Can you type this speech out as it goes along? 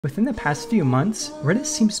Within the past few months, Reddit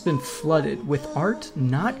seems to have been flooded with art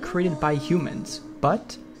not created by humans,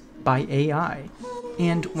 but by AI.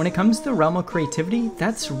 And when it comes to the realm of creativity,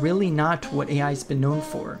 that's really not what AI's been known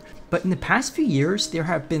for. But in the past few years, there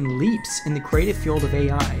have been leaps in the creative field of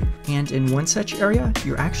AI. And in one such area,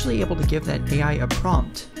 you're actually able to give that AI a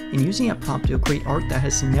prompt, and using that prompt to create art that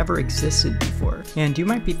has never existed before. And you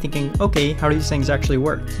might be thinking, okay, how do these things actually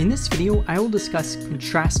work? In this video, I will discuss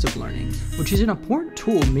contrastive learning, which is an important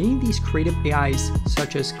tool many of these creative AIs,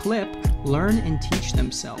 such as CLIP, learn and teach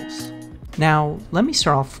themselves. Now, let me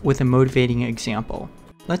start off with a motivating example.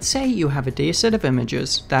 Let's say you have a dataset of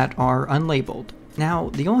images that are unlabeled. Now,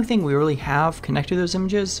 the only thing we really have connected to those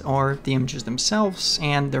images are the images themselves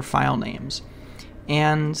and their file names.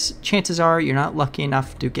 And chances are you're not lucky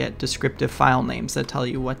enough to get descriptive file names that tell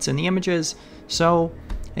you what's in the images, so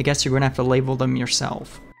I guess you're going to have to label them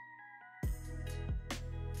yourself.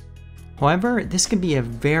 However, this can be a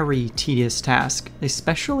very tedious task,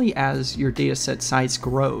 especially as your dataset size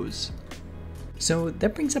grows. So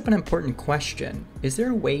that brings up an important question. Is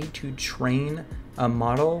there a way to train a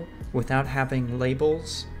model without having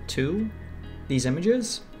labels to these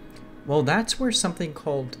images? Well, that's where something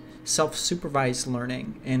called self-supervised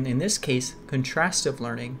learning, and in this case, contrastive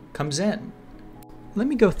learning, comes in. Let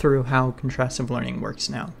me go through how contrastive learning works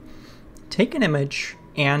now. Take an image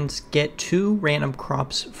and get two random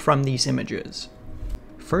crops from these images.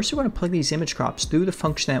 First, we want to plug these image crops through the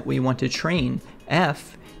function that we want to train,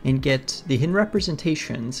 f, and get the hidden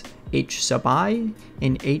representations h sub I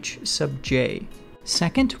and h sub j.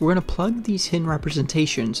 Second, we're going to plug these hidden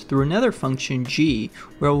representations through another function g,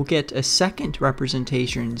 where we'll get a second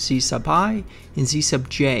representation z sub I and z sub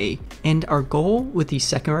j. And our goal with these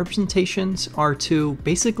second representations are to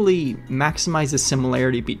basically maximize the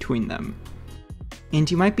similarity between them. And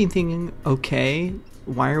you might be thinking, okay,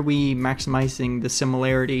 why are we maximizing the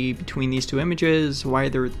similarity between these two images? Why are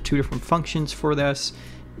there two different functions for this?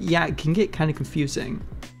 Yeah, it can get kind of confusing.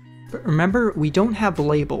 But remember, we don't have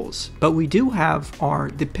labels, but we do have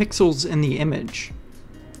the pixels in the image.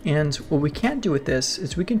 And what we can do with this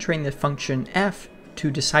is we can train the function f to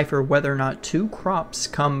decipher whether or not two crops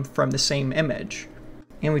come from the same image.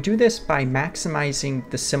 And we do this by maximizing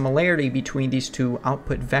the similarity between these two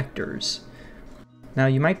output vectors. Now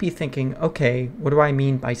you might be thinking, okay, what do I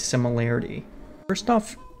mean by similarity? First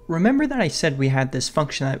off, remember that I said we had this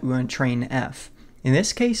function that we want to train f. In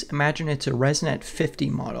this case, imagine it's a ResNet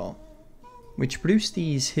 50 model, which produced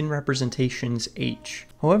these hidden representations h.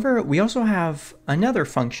 However, we also have another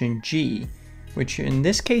function g, which in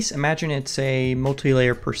this case, imagine it's a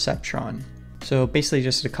multi-layer perceptron. So basically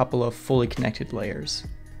just a couple of fully connected layers.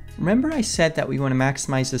 Remember I said that we want to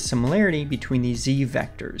maximize the similarity between these z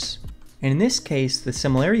vectors. And in this case, the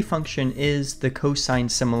similarity function is the cosine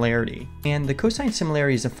similarity. And the cosine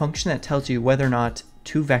similarity is a function that tells you whether or not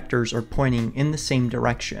two vectors are pointing in the same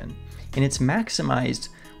direction. And it's maximized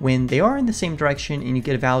when they are in the same direction and you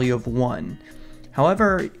get a value of 1.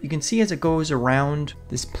 However, you can see as it goes around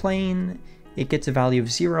this plane, it gets a value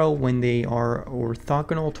of 0 when they are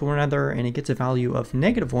orthogonal to one another, and it gets a value of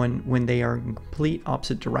 -1 when they are in complete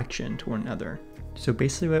opposite direction to one another. So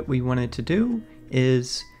basically what we wanted to do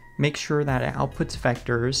is make sure that it outputs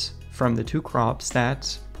vectors from the two crops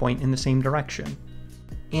that point in the same direction.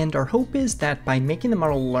 And our hope is that by making the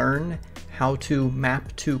model learn how to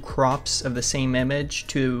map two crops of the same image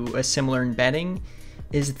to a similar embedding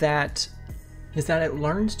is that it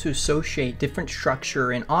learns to associate different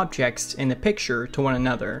structure and objects in the picture to one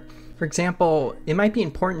another. For example, it might be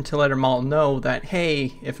important to let our model know that,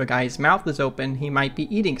 hey, if a guy's mouth is open, he might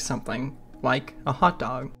be eating something, like a hot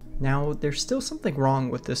dog. Now, there's still something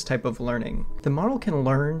wrong with this type of learning. The model can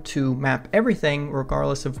learn to map everything,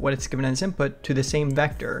 regardless of what it's given as input, to the same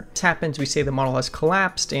vector. This happens, we say the model has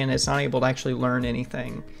collapsed and it's not able to actually learn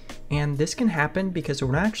anything. And this can happen because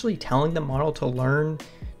we're not actually telling the model to learn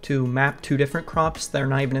to map two different crops that are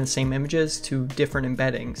not even in the same images to different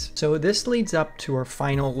embeddings. So this leads up to our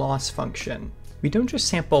final loss function. We don't just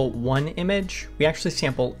sample one image, we actually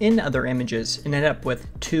sample in other images and end up with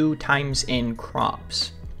 2 times in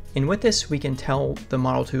crops. And with this, we can tell the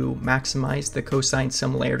model to maximize the cosine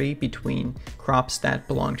similarity between crops that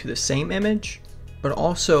belong to the same image, but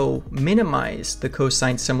also minimize the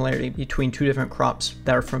cosine similarity between two different crops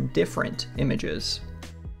that are from different images.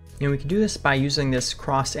 And we can do this by using this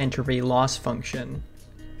cross-entropy loss function.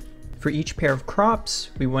 For each pair of crops,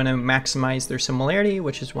 we want to maximize their similarity,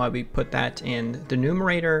 which is why we put that in the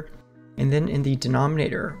numerator. And then in the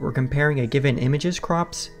denominator, we're comparing a given image's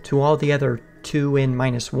crops to all the other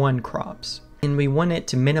 2n-1 crops. And we want it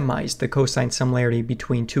to minimize the cosine similarity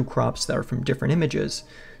between two crops that are from different images.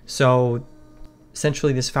 So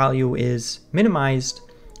Essentially, this value is minimized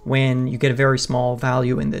when you get a very small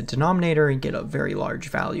value in the denominator and get a very large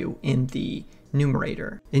value in the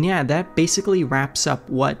numerator. And yeah, that basically wraps up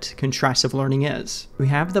what contrastive learning is. We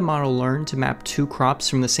have the model learn to map two crops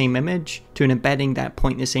from the same image to an embedding that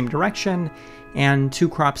point in the same direction, and two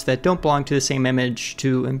crops that don't belong to the same image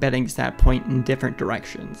to embeddings that point in different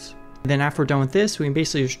directions. Then after we're done with this, we can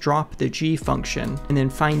basically just drop the G function and then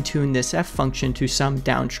fine tune this F function to some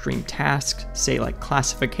downstream task, say like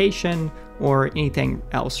classification or anything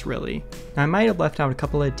else really. Now, I might have left out a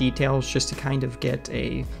couple of details just to kind of get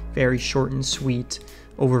a very short and sweet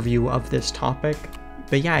overview of this topic.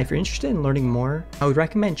 But yeah, if you're interested in learning more, I would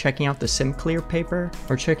recommend checking out the SimClear paper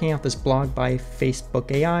or checking out this blog by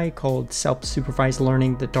Facebook AI called Self-supervised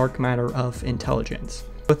Learning, the Dark Matter of Intelligence.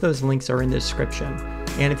 Both those links are in the description.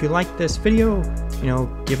 And if you like this video,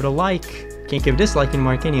 give it a like. Can't give a dislike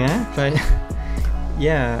anymore, can you, eh? But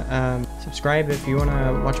yeah, subscribe if you want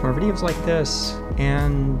to watch more videos like this.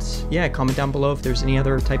 And yeah, comment down below if there's any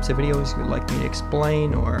other types of videos you would like me to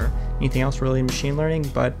explain or anything else related to machine learning.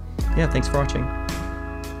 But yeah, thanks for watching.